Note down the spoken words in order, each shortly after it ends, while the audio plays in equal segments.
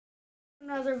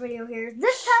another video here.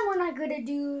 This time we're not gonna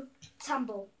do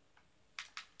tumble.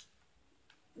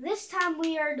 This time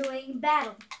we are doing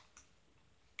battle.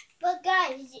 But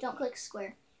guys, Don't click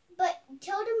square. but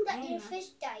tell them that Hang your on. fish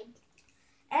died.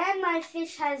 And my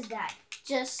fish has died.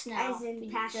 Just now. As in we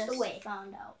passed just away.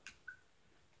 found out.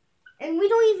 And we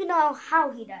don't even know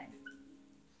how he died.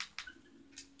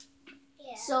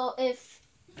 Yeah. So if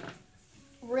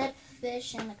Rip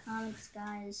Fish in the comics,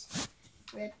 guys,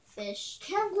 Rip Fish,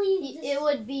 Can't believe this. it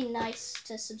would be nice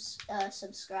to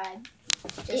subscribe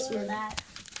just for that.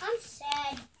 I'm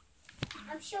sad.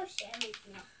 I'm so sad right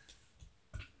now.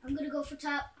 I'm gonna go for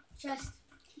top chest.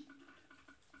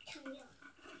 Come here.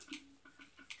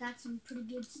 Got some pretty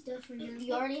good stuff right now.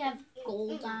 You already have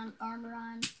gold armor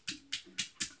on.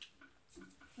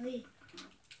 Wait,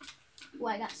 Oh,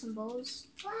 I got some bows.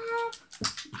 What?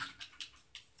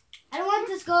 I don't want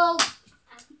this gold.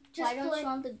 Why don't play- you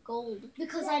want the gold?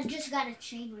 Because I just got a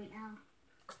chain right now.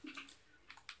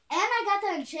 And I got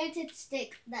the enchanted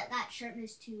stick that got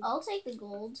sharpness too. I'll take the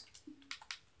gold.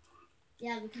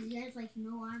 Yeah, because he has like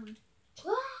no armor.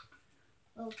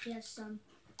 Oh, he has some.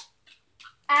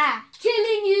 Ah!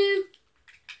 Killing you!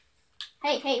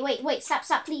 Hey, wait, stop,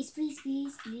 please.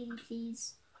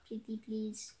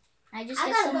 I just I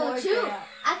get gotta some go more too. gold.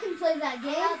 I can play that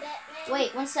game.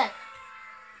 Wait, 1 sec.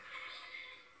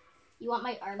 You want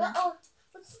my armor? Oh,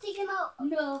 let's take him out.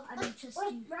 No, I don't trust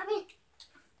Wait, you. Robin.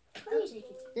 I'll take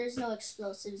it. There's no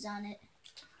explosives on it.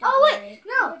 Oh Don't wait, worry.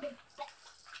 no,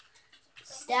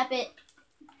 Step it.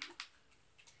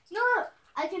 no,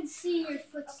 I can see your Okay,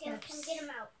 footsteps. come get him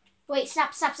out. Wait,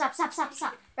 stop.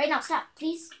 Right now, stop,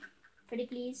 please. Pretty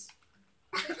please.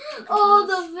 Oh,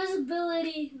 the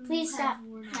visibility. Please has stop.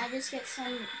 worn Can I off. just get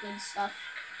some good stuff?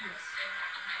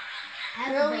 I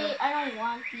have a Really? bow. I don't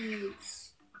want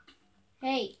these.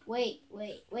 Hey, wait.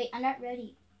 I'm not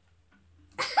ready.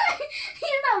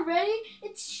 You're not ready?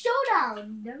 It's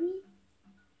showdown, dummy.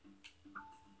 You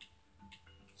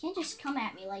can't just come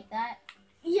at me like that.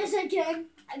 Yes, I can.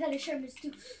 I got a sharpness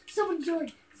too. Someone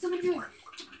join.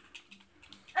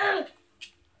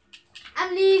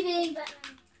 I'm leaving.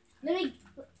 Let me.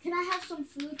 Can I have some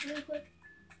food real quick?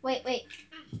 Wait.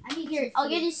 I need Here, some I'll food.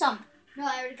 give you some. No,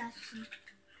 I already got some.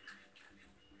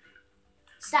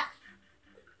 Stop.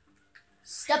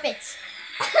 Stop it.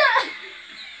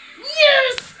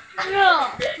 Yes!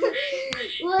 No.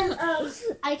 Well,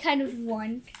 I kind of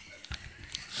won.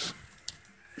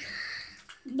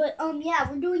 But yeah,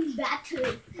 we're doing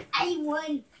battle. I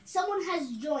won. Someone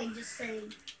has joined. Just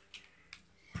saying.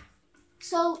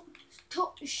 So,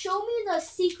 show me the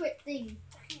secret thing.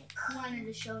 You wanted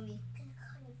to show me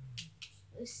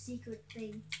the secret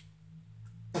thing.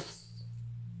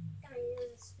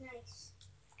 It's nice.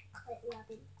 Cut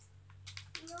Robin.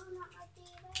 No, not my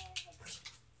favorite.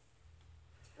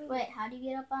 Wait, how do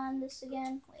you get up on this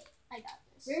again? Wait, I got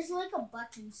this. There's like a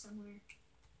button somewhere.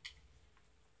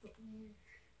 But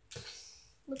where?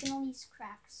 Look at all these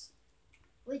cracks.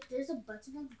 Wait, there's a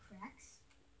button on the cracks?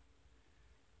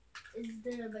 Is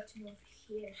there a button over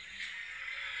here?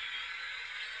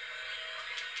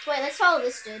 Wait, let's follow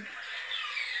this dude.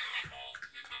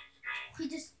 He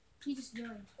just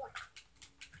joined.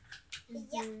 Is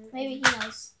Yeah. there- Maybe he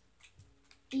knows.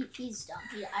 He's dumb.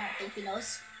 I don't think he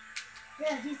knows.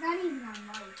 Yeah, he's not even on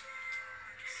live.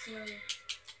 So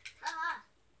Ah,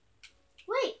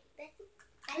 wait, that's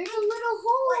there's a little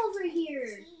hole What? over here.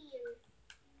 here.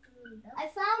 I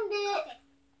found it. Okay.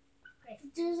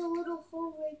 Great. There's a little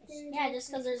hole right there. Yeah, just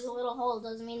because there's a little hole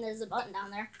doesn't mean there's a button down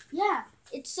there. Yeah,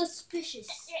 it's suspicious.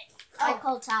 I Oh.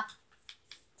 call top.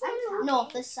 I'm No,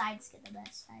 the sides get the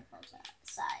best. I call top.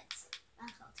 Sides. I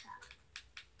call top.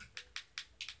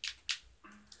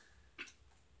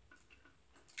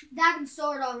 Diamond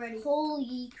sword already.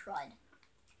 Holy crud.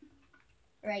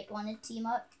 Right, want to team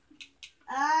up?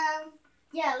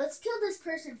 Yeah, let's kill this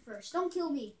person first. Don't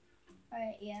kill me.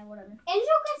 Alright, yeah, whatever. Angel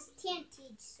got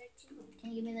TNT.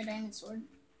 Can you give me the diamond sword?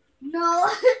 No.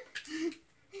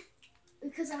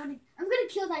 Because I'm gonna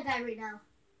kill that guy right now.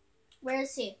 Where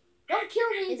is he? Don't kill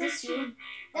me. Is this you?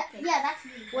 That, Okay. Yeah, that's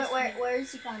me. Where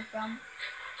is he coming from?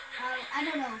 I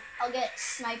don't know. I'll get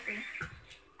sniper.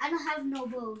 I don't have no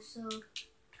bow, so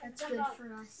that's good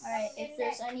for us. Alright, if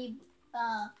there's any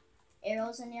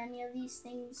arrows in any of these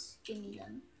things, give me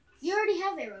them. You already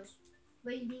have arrows,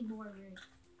 but you need more, right?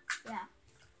 Yeah.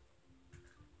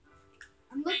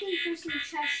 I'm looking for some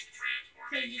chests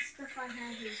because the stuff I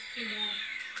have is too bad.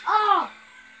 Oh!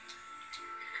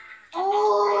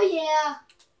 Oh yeah!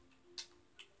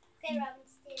 Okay, Robin,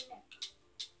 stay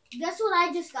there. Guess what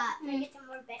I just got? I'm gonna get some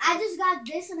more bed. I just got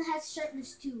this and it has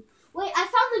sharpness too. Wait, I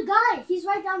found the guy. He's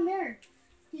right down there.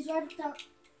 He's right down.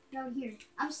 Down here.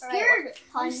 I'm Alright, scared.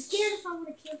 I'm punch. scared if I want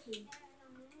to kill him.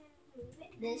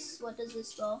 This, what does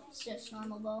this bow? It's just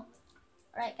normal bow.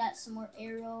 Alright, got some more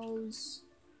arrows.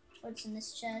 What's in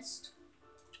this chest?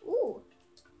 Ooh,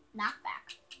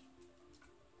 knockback.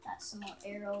 Got some more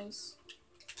arrows.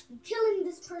 I'm killing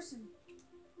this person.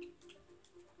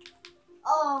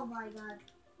 Oh my god.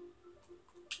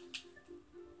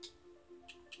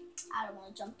 I don't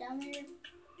want to jump down there.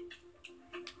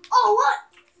 Oh, what?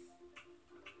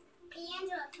 Hey,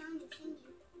 Angela, trying to sing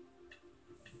you.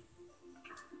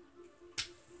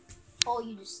 Oh,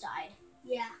 you just died.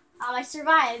 Yeah. How am I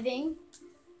surviving?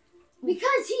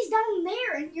 Because he's down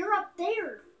there and you're up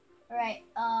there. Alright,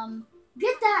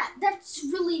 Get that. That's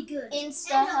really good.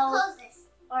 insta Angela, health. close this.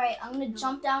 Alright, I'm gonna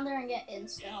jump down there and get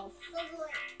insta health. Close the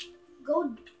way.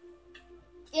 Go.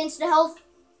 Insta health.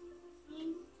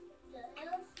 The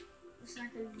health. It's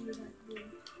not gonna do that good.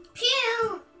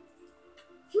 Pew!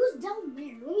 He was down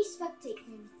there. Let me spectate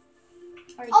him.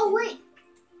 Are you Oh, kidding? wait.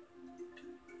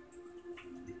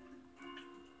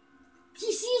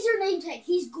 He sees your name tag.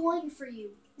 He's going for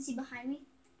you. Is he behind me?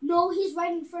 No, he's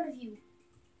right in front of you.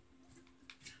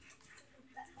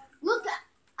 Look,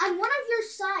 on one of your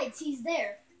sides, he's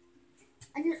there.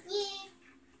 And you're,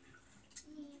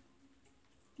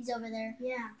 He's over there.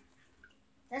 yeah.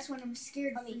 That's when I'm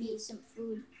scared Let for me you. eat some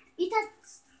food. Eat that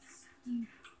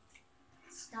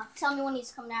stuff. Tell me when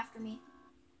he's coming after me.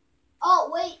 Oh,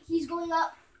 wait, he's going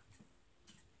up.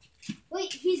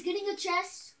 Wait, he's getting a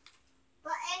chest.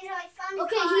 But Angela, I found a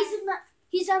Okay, car.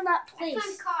 he's on that I found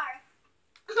place. a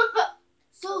car.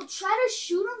 So try to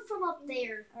shoot him from up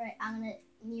there. Alright, I'm gonna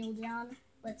kneel down.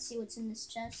 Let's see what's in this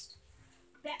chest.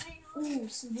 Batman. Ooh,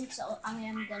 some boots. Oh, I mean,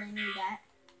 I'm gonna need that.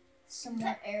 Some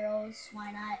more arrows,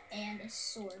 why not? And a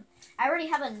sword. I already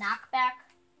have a knockback.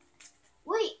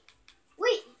 Wait,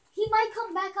 he might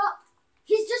come back up.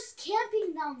 He's just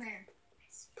camping down there.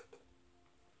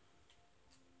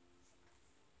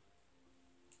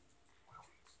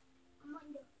 I'm on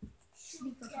the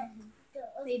Sneak up on him.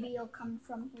 Maybe he'll come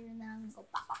from here and then I'm gonna go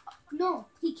pop, pop, pop. No,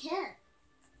 he can't.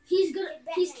 He's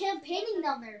campaigning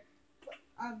down there.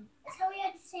 That's how we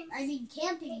had the same. I mean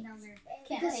camping down there.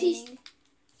 Can't Because he's painting.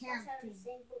 camping.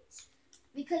 Same boots.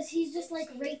 Because he's just like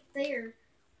right there.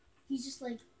 He's just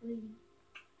like waiting.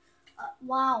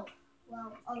 Wow,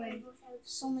 Wow, already.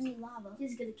 so many lava.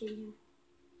 He's gonna kill you.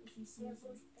 If he sees you.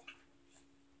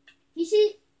 He He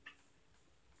see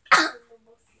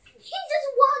he just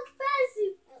walked past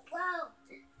you. Wow.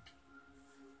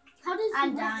 How does he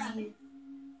I'm walk dying. past you?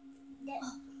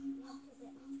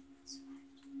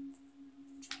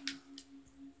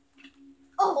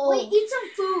 Oh, wait, eat some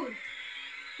food.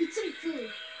 Eat some food.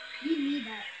 You need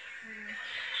that.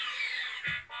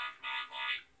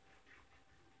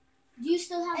 Do you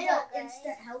still have Hello, that guys.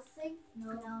 instant health thing?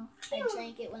 No, I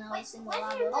drank it when I was in the Why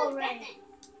lava. did you Oh, move right. Batman?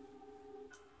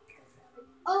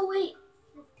 Oh, wait.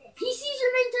 He sees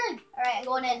your name tag. Alright, I'm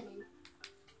going in.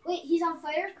 Wait, he's on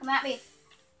fire? Come at me.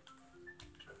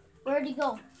 Where'd he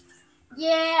go?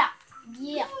 Yeah.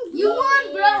 Yeah. You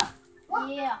won, bro.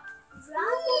 Yeah.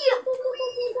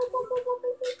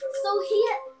 So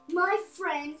my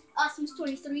friend,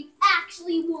 Awesomes23,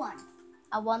 actually won.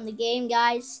 I won the game,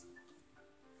 guys.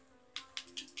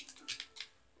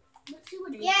 Let's see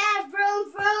what it is. Yeah,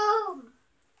 vroom, vroom.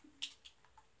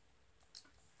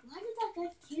 Why did that guy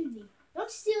kill me?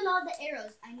 Don't steal all the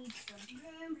arrows. I need some.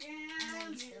 Vroom,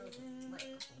 vroom, vroom.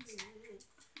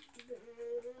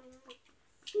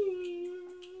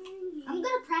 I'm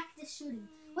gonna practice shooting.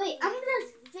 Wait, I'm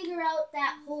gonna figure out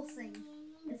that whole thing.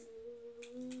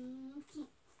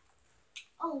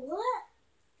 Oh, what?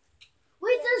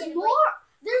 Wait, there's more.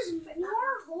 There's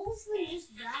more holes than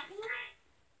just that one.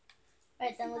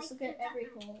 Alright, then let's look at every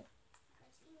hole.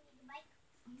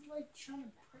 I'm like trying to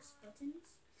press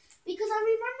buttons because I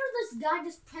remember this guy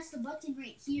just pressed the button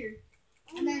right here,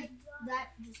 and then that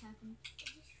just happened.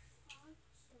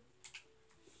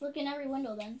 Look in every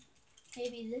window then.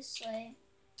 Maybe this way.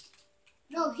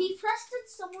 No, he pressed it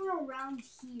somewhere around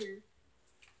here.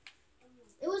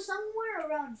 It was somewhere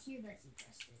around here that he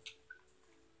pressed it.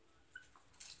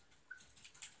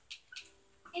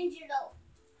 Injured though.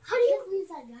 How do you believe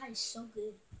that guy is so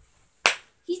good?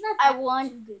 He's not. I that won.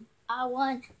 Too good. I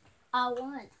won. I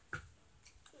won.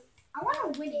 I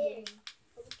want to win again.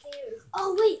 Who cares?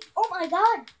 Oh wait! Oh my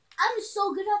God! I'm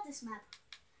so good at this map.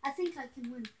 I think I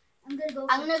can win. I'm gonna go.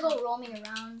 I'm gonna go roaming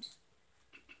around.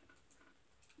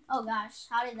 Oh gosh,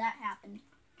 how did that happen?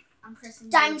 I'm pressing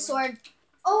Diamond the sword.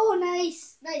 Oh,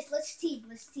 nice, nice. Let's team.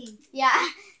 Let's team. Yeah.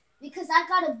 Because I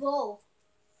got a bow.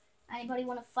 Anybody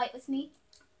want to fight with me?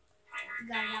 You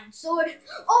got a diamond sword.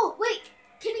 Oh wait!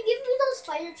 Can you give me those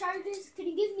fire charges? Can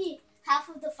you give me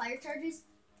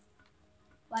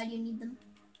Why do you need them?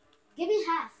 Give me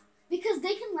half. Because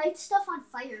they can light stuff on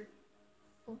fire.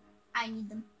 I need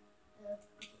them.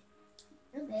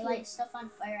 Okay. They light stuff on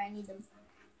fire. I need them.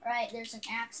 Alright, there's an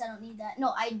axe. I don't need that.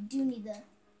 No, I do need the...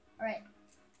 Alright.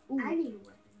 I need a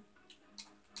weapon.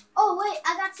 Oh, wait.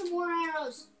 I got some more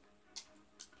arrows.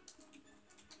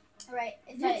 Alright.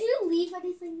 Did you leave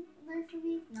anything there for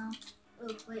me? No.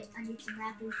 Oh, wait. I need some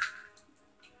apples.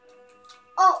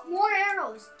 Oh, more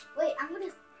arrows. Wait, I'm going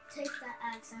to take that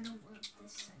axe. I don't want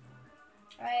this anymore.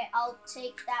 Alright, I'll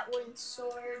take that wooden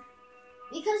sword.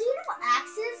 Because you know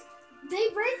axes, they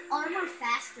break armor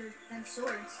faster than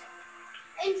swords.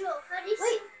 Angel, how do you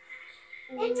Wait.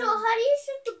 Angel, how do you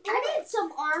shoot the bullet? I need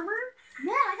some armor.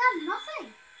 Man, I got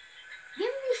nothing. Give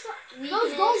me some. Those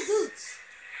Weakness. gold boots.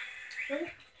 Don't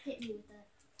hit me with that.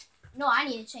 No, I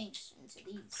need to change into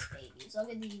these babies. I'll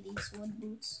give you these wood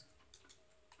boots.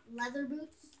 Leather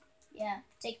boots? Yeah,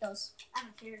 take those. I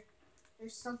don't care.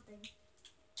 There's something.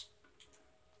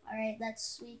 Alright,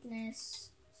 that's weakness.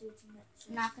 See what's in that chest.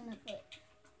 I'm not gonna put...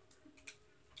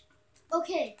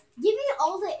 Okay, give me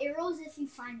all the arrows if you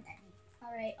find any.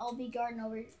 Alright, I'll be guarding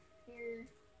over here.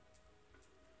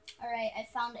 Alright, I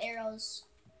found arrows.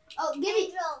 Oh, give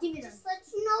me them. Just let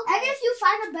you know. And if you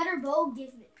find a better bow, give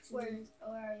it to Where me.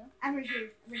 are you? I'm right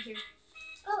here. I'm right here.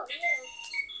 Oh, yeah.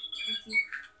 Thank you.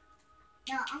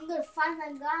 Now I'm gonna find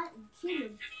that guy and kill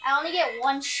him. I only get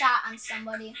one shot on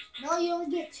somebody. No, you only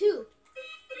get 2. You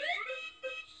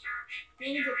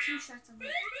only get 2 shots on him.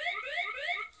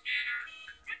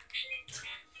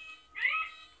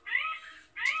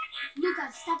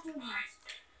 Lucas, stop doing that.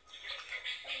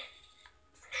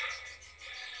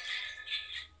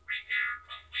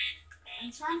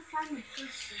 I'm trying to find the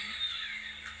person.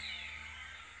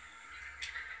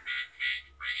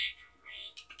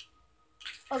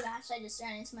 Oh gosh, I just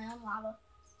ran into my own lava.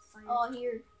 Fire. Oh,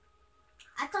 here.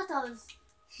 I thought that was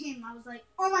him. I was like,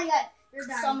 oh my god, you're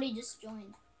dying. Somebody just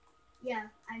joined. Yeah,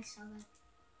 I saw that.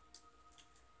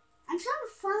 I'm trying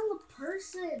to find the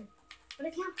person, but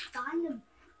I can't find him.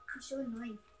 He's so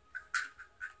annoying.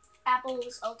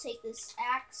 Apples, I'll take this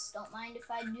axe. Don't mind if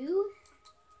I do.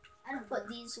 I don't Put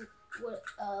know. these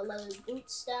leather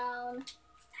boots down.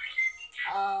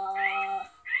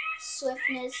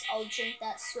 Swiftness, I'll drink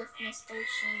that swiftness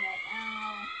potion right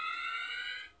now.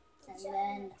 And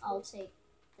then I'll take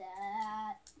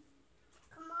that.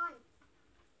 Come on.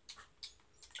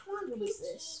 Come on, What is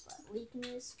Peachy. this? What,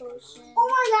 weakness potion? Oh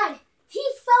my god, he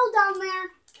fell down there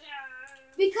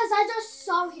because I just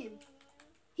saw him.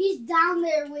 He's down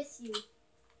there with you. Is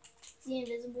he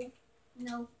invisible?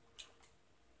 No,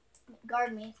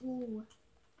 Guard me. Ooh.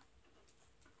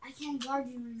 I can't guard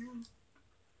you right now.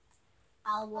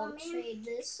 I will Mommy? trade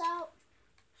this out.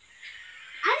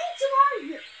 I need some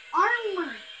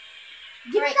armor.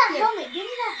 Give me Right that here. helmet. Give me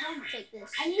that helmet. Take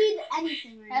this. I need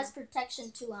anything right It has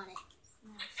protection 2 on it.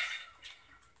 now.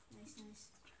 Nice.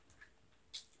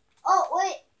 Oh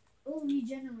wait. Oh,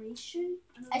 regeneration.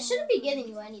 I shouldn't be giving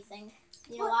you anything.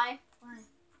 You know why? Why?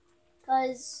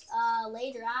 Because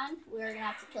later on, we're going to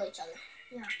have to kill each other.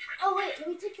 Oh wait, let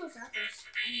me take those apples.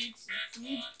 I need some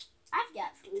food. I've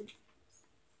got food.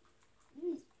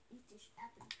 Eat this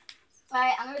apple.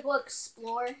 Alright, I'm going to go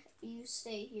explore. You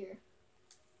stay here.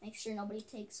 Make sure nobody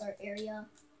takes our area.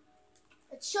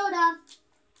 It's showdown.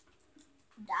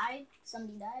 Died?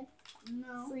 Somebody died?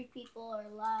 No. 3 people are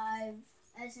alive.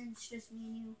 As in, it's just me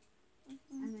and you.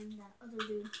 And then that other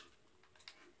dude.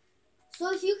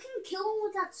 So if you can kill him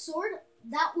with that sword,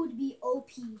 that would be OP.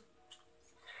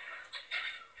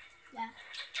 Yeah.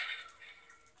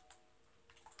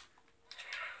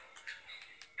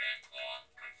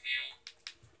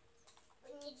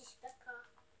 We need to spec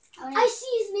off. Okay. I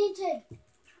see his name tag.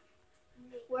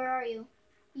 Where are you?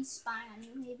 He's spying on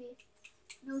you, maybe.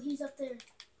 No, he's up there.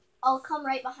 I'll come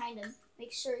right behind him.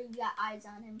 Make sure you got eyes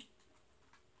on him.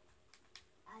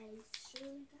 I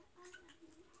surely got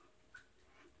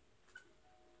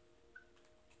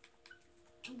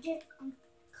I'm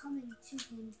coming to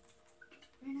him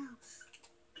right now.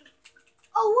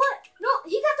 Oh what? No,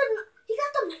 he got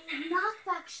the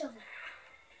knockback shovel.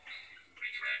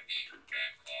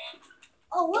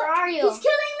 Oh what? Where are you? He's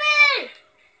killing me!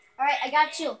 Alright, I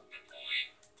got you.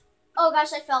 Oh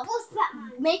gosh, I fell. Ghost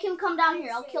Batman. Make him come down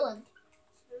here. I'll kill him.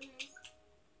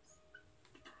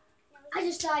 I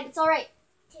just died. It's alright.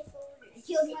 I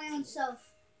killed my own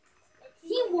self.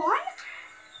 He won?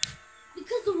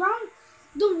 Because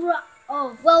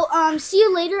oh, well, see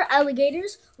you later,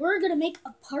 alligators. We're gonna make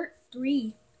a part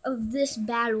 3 of this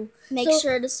battle. Make So-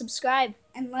 sure to subscribe.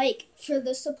 And like for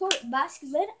the support, Basket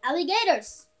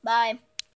Alligators. Bye.